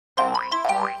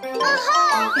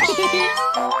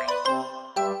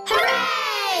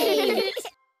Hooray!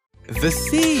 The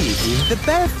sea in the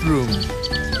bathroom.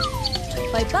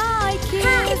 Bye-bye,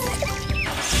 kids.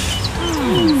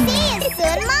 See you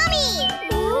soon, Mommy.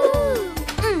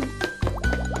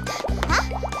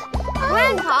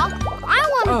 Grandpa, I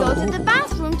want to go to the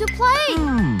bathroom to play.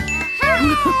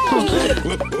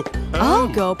 I'll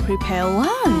go prepare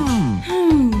lunch.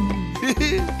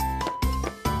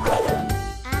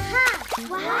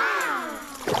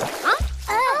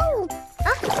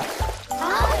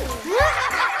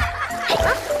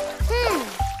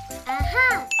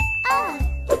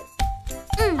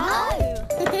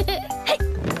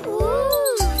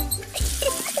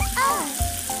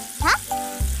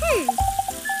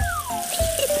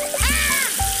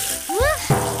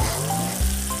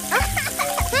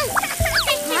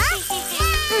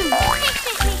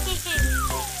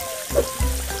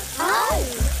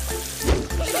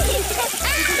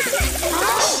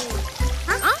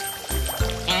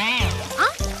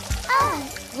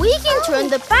 We can turn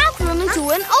the bathroom into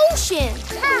an ocean.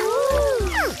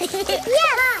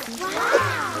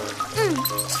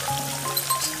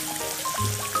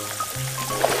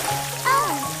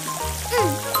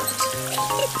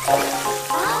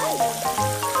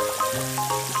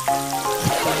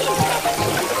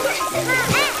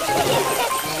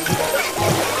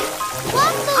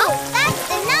 Wolfoo, that's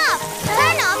enough.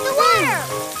 Turn off the water.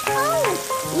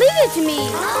 Leave it to me.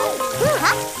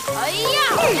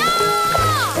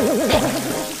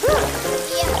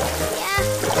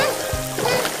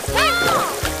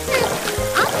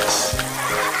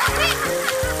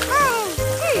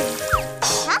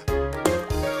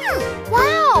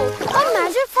 Wow, a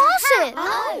magic faucet.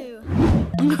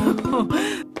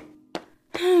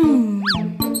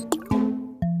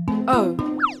 Oh.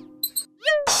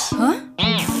 Huh?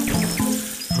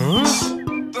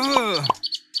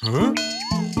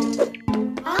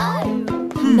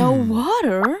 No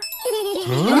water?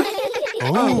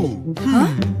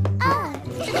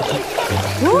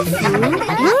 Wolfoo,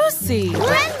 Lucy.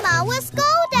 Grandma will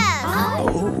scold us.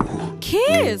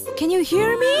 Kids, can you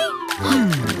hear me?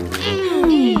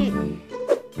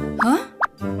 Huh?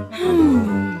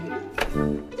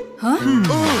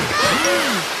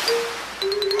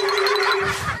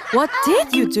 What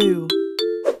did you do?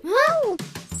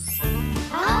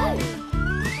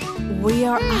 We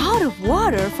are out of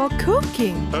water for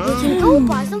cooking. We can go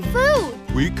buy some food.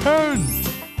 We can't.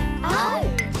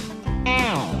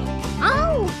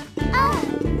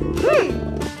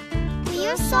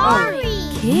 We're sorry.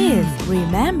 Kids,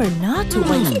 remember not to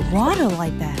waste water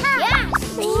like that.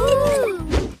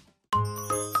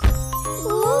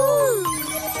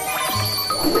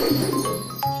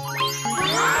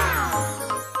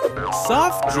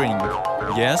 Soft drink.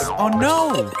 Yes or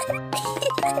no?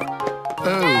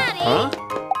 Daddy,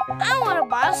 I want to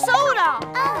buy a soda.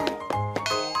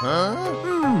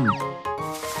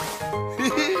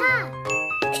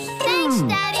 Thanks,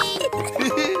 Daddy.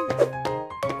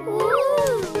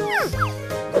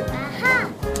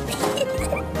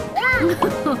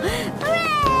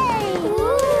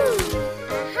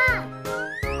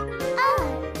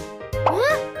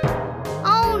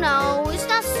 Oh no, it's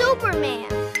not Superman.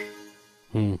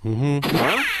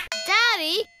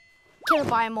 Daddy, can I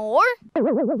buy more?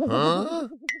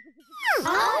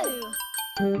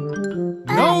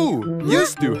 No, you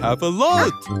still have a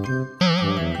lot.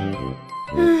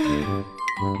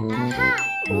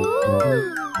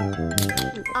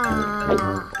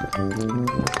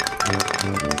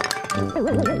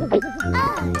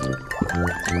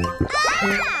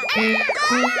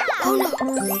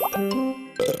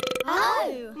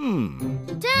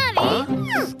 Daddy,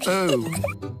 Oh.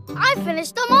 I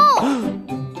finished them all.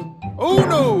 Oh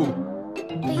no!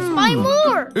 Please buy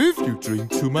more. If you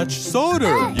drink too much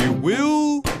soda, you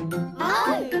will...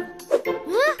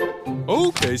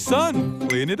 Okay, son,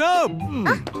 clean it up.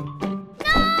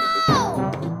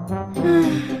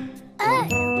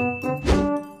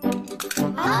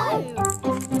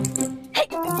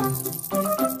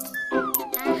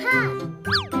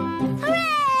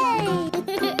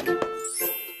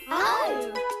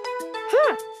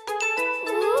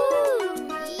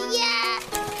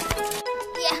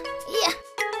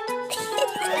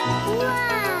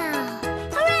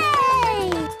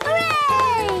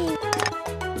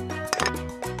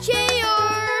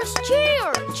 Cheers!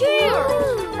 Cheers!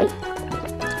 Cheers!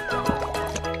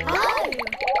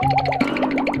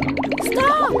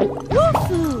 Stop!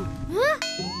 Wolfoo!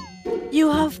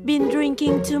 You have been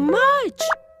drinking too much.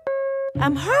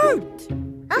 I'm hurt.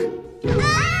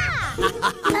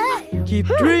 Keep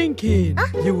drinking.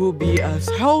 You will be as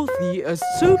healthy as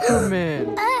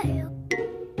Superman.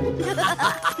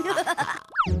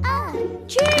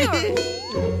 Cheers!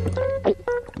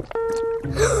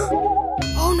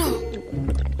 Oh no!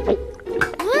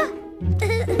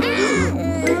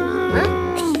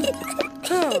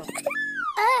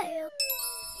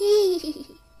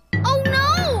 Oh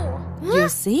no! You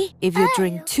see, if you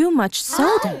drink too much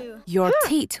soda, your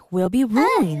teeth will be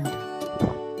ruined.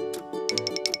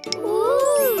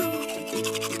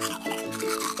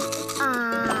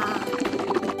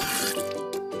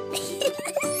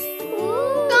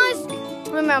 Guys,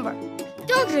 remember,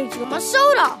 don't drink too much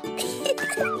soda.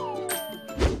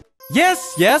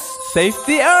 Yes, yes, save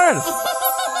the earth.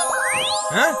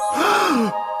 Huh?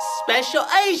 Special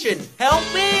agent, help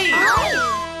me!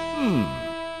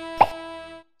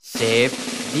 Save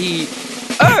the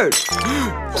earth!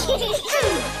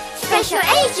 Special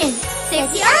agent, save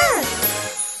the earth.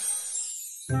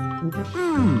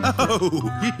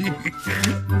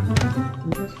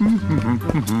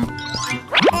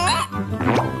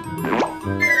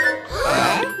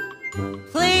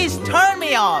 Please turn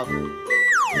me off!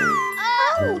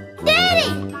 Oh,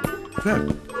 Daddy!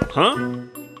 Huh?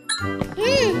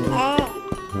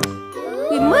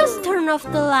 We must turn off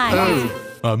the light.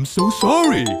 I'm so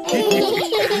sorry.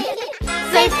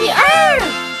 Save the earth!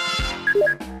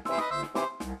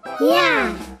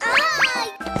 Yeah.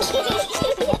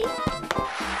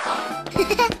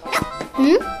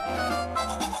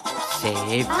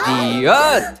 Save the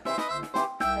earth!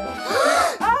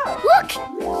 Look!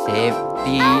 Save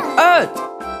the earth!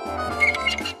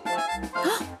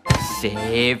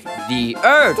 Save the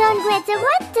earth! Don't get the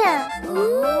water.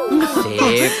 Ooh.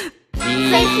 Save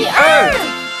the the earth!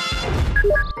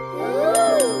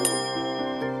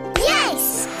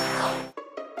 Yes!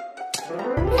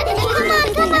 Come on,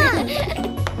 come on!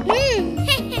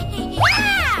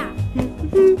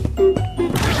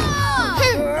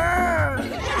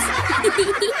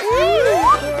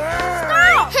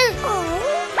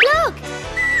 Look!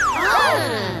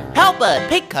 Helper,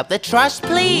 pick up the trash,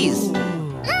 please!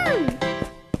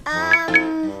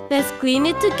 Let's clean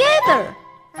it together.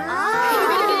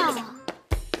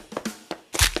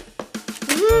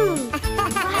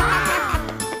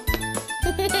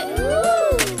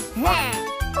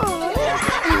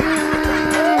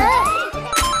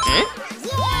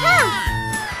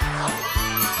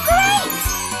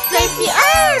 Save the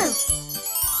earth!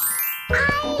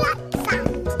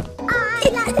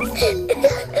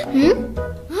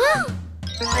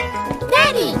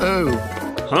 Daddy! Oh.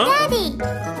 Huh? Daddy!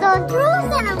 Don't throw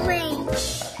that away!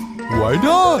 Why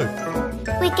not?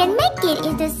 We can make it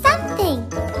into something!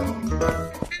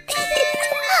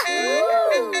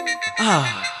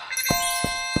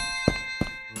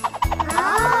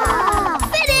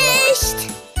 Finished!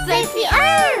 Save the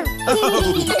earth!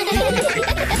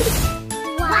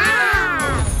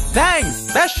 Wow! Thanks,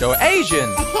 special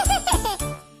agent.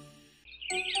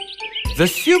 The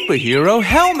superhero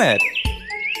helmet.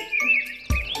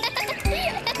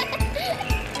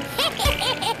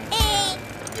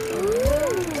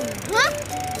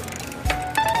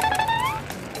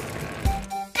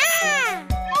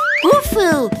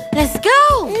 Wolfoo, let's go!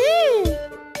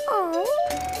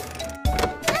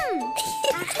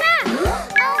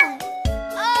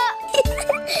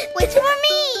 Wait for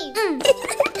me!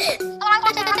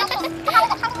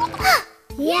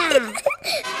 Yeah!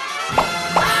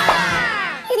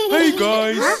 Hey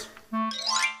guys.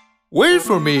 Wait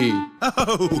for me.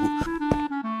 Oh!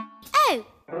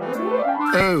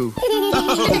 Oh.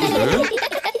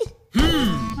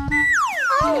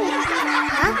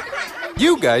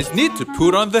 You guys need to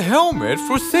put on the helmet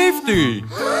for safety.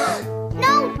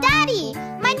 No, Daddy!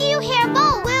 My new hair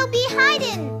bow will be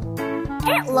hiding!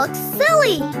 It looks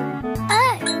silly!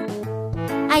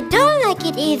 I don't like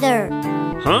it either.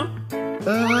 Huh?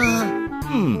 No!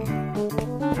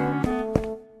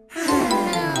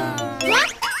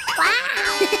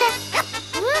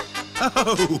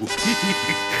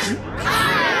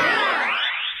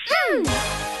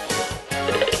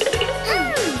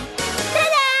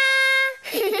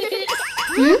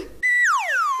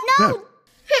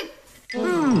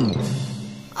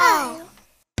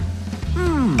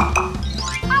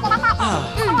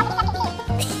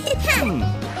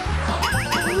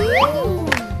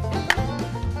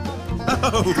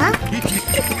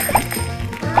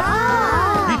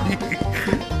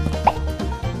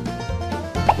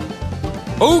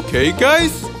 Okay,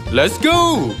 guys, let's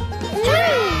go.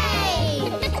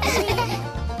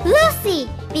 Lucy,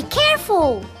 be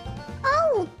careful!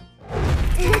 Oh!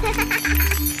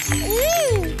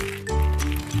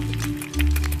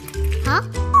 Huh?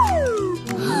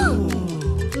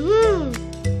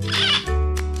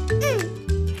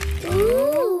 Ooh.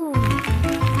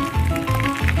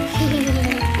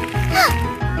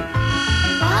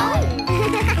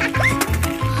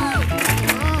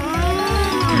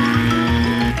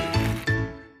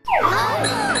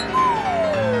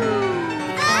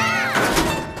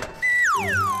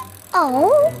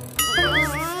 Oh.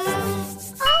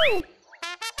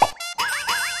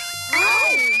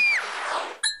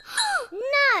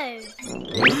 No.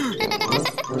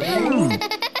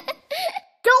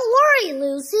 Don't worry,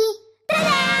 Lucy.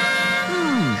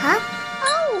 Huh?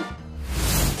 Oh.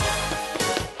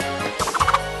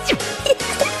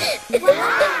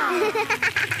 Wow.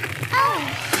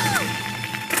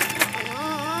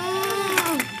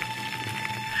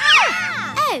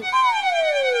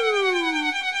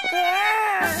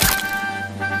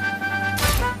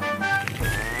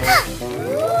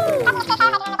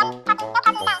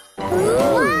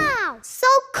 Wow, so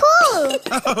cool!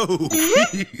 Oh.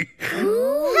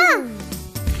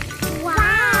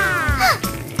 Wow!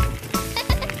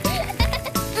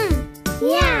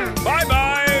 Yeah.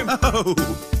 Bye-bye. Oh.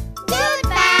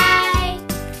 Goodbye!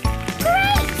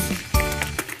 Great!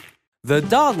 The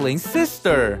dawdling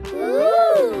sister.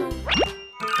 Ooh!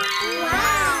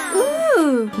 Wow!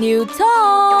 Ooh, new toys.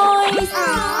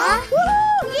 Aww!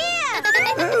 Yeah!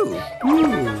 Oh.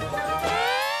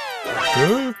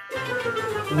 Huh?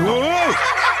 Whoa.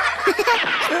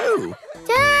 Oh.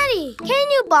 Daddy, can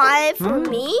you buy it for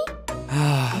me?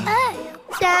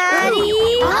 Daddy.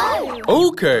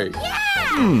 Okay.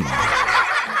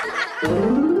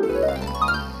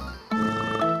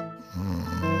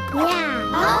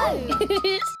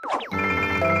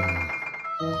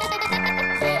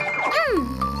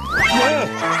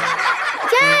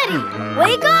 Daddy,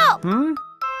 wake up.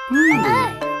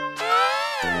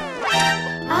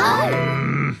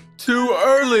 Too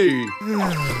early.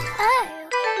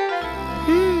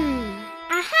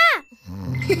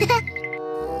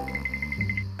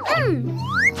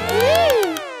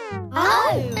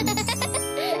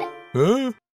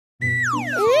 Huh?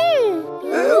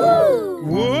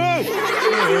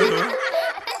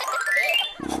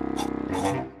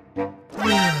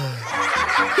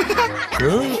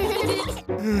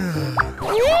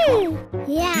 Whoa.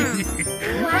 Yeah.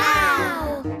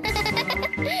 Wow.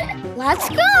 Let's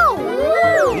go.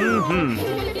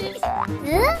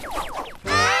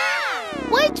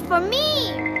 Wait for me.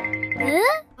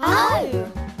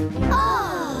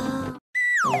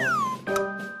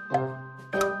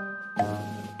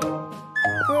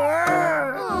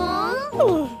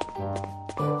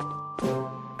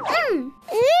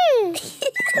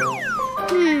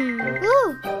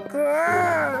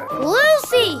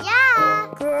 Lucy. Yeah.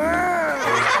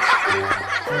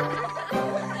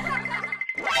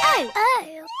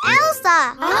 Elsa.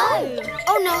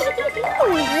 Oh no.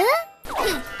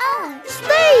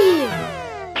 Stay here.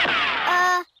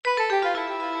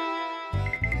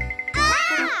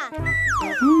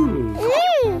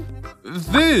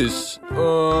 This,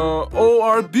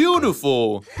 are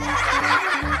beautiful.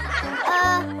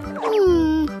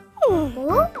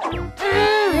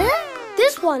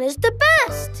 This one is the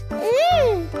best.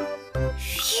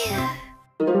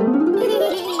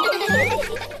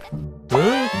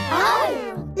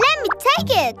 Let me take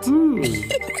it.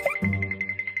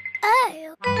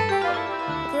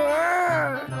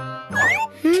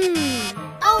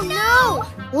 Oh no,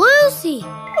 Lucy.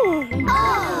 Oh no.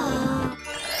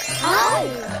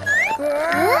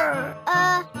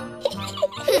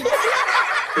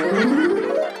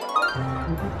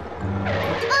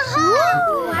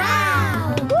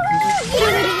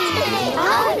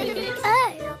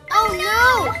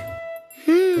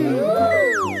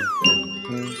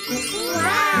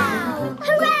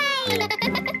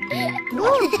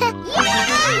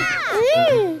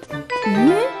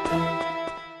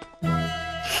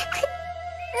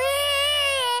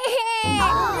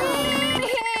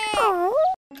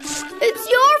 It's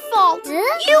your fault.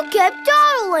 You kept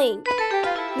dawdling.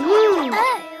 No.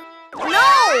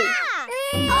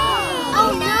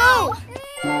 Oh no.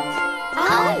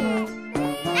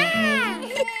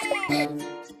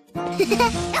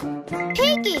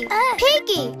 Piggy,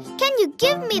 Piggy, can you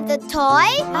give me the toy?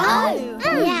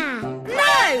 Yeah.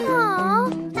 No.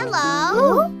 Hello.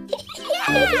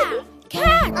 Yeah.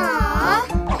 Cat.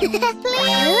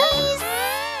 Please.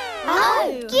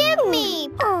 Give me.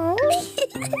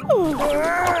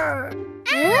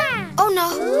 Oh no.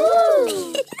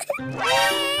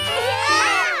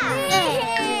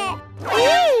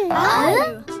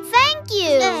 Thank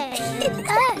you.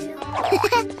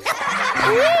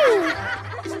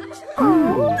 Oh.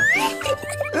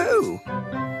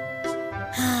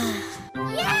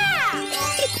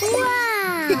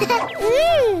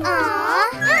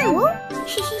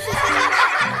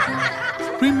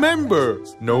 Remember,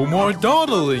 no more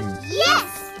dawdling. Yes.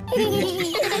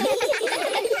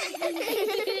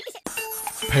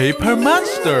 Paper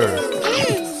monster.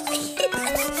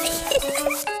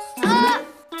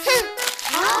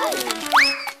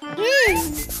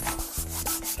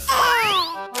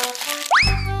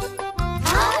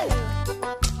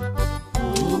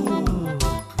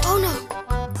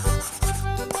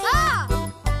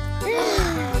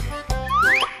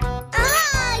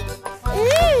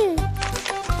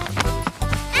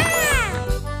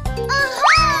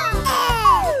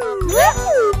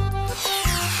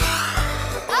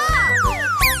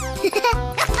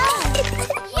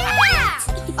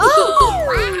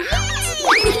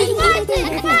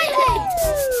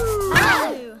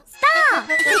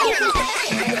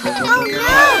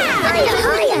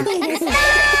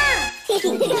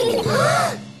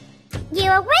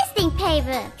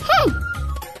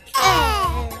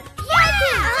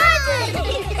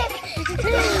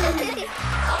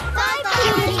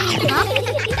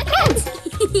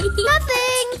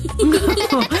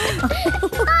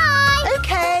 Bye.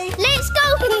 Okay. Let's go.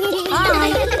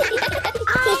 Bye.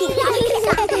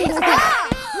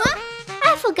 Huh? I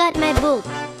forgot my book.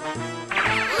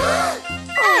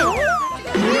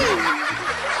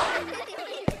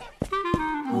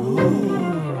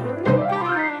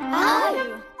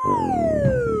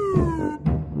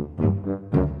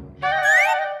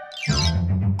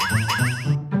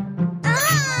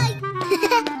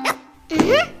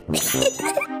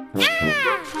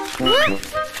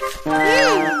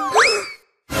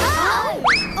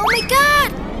 Oh my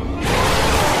God!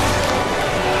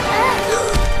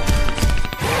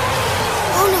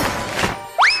 Oh no!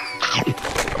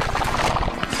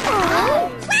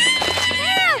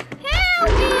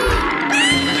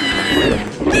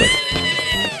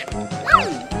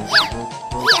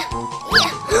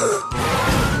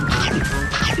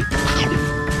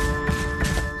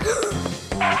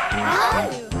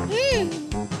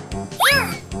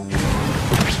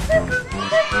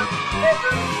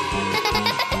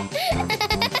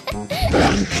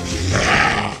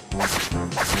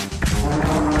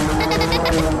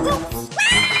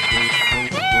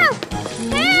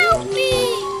 Help me!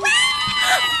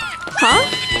 Huh?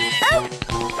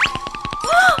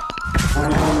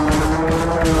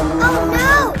 Oh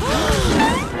no!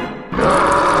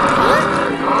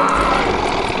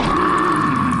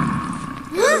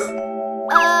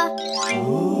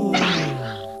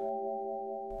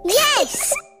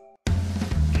 Yes!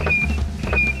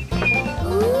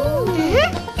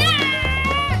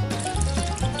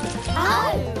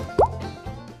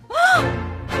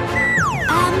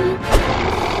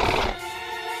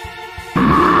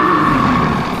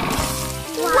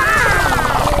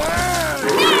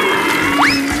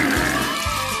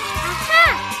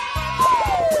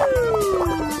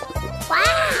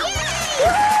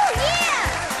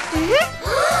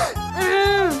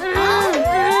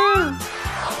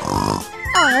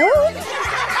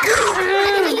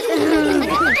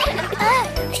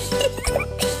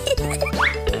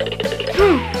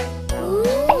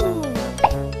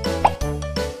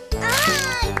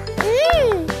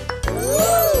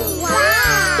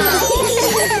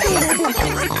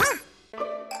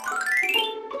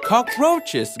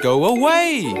 Cockroaches, go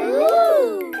away!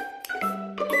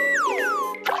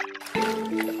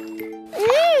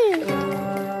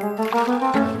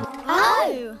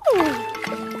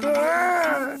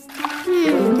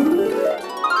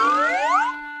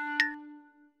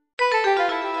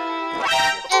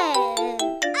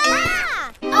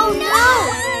 Oh no!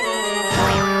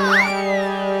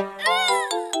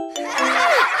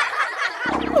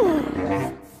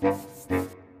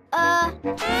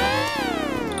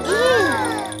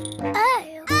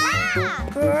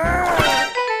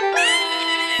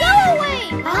 Go away!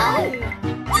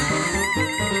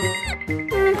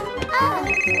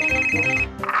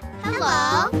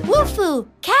 Hello? Wolfoo,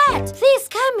 cat, please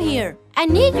come here. I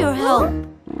need your help.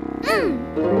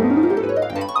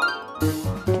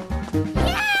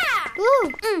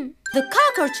 The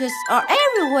cockroaches are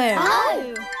everywhere.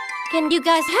 Can you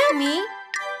guys help me?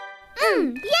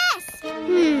 Yes!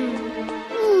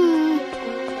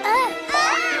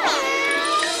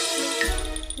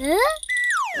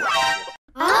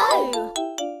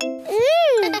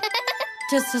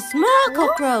 Just a small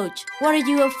cockroach. What are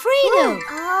you afraid of?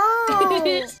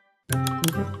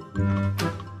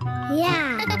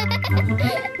 Yeah.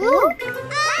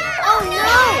 Oh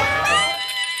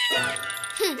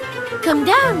no! Come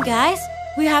down, guys.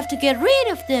 We have to get rid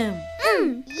of them.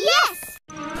 Yes!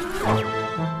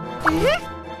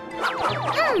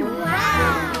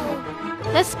 Wow!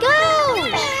 Let's go!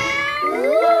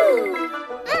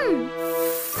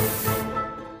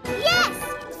 Yes!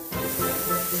 Yeah!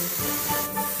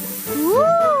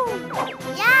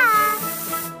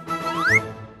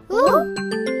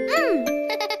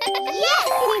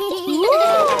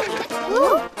 Yes!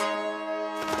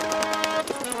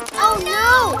 Oh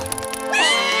no!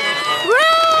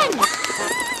 Run!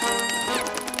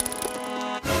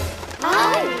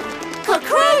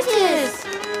 Cockroaches!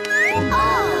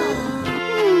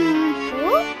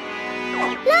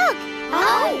 Look!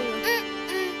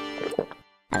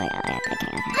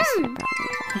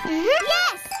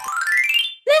 Yes!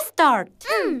 Let's start.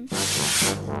 Go!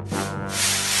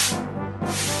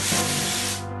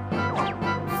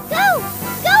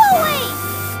 Go away!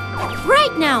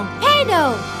 Right now, Pando!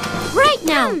 Right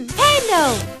now, Pando!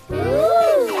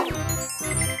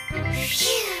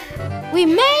 We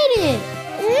made it!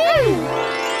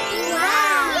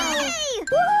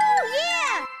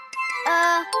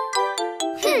 Wow!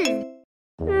 Yay!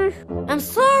 I'm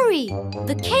sorry.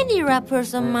 The candy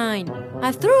wrappers are mine.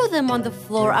 I threw them on the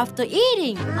floor after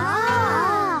eating.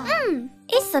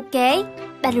 It's okay,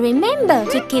 but remember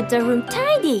to keep the room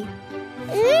tidy.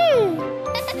 Yeah.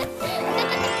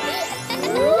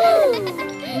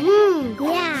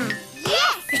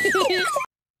 Yes!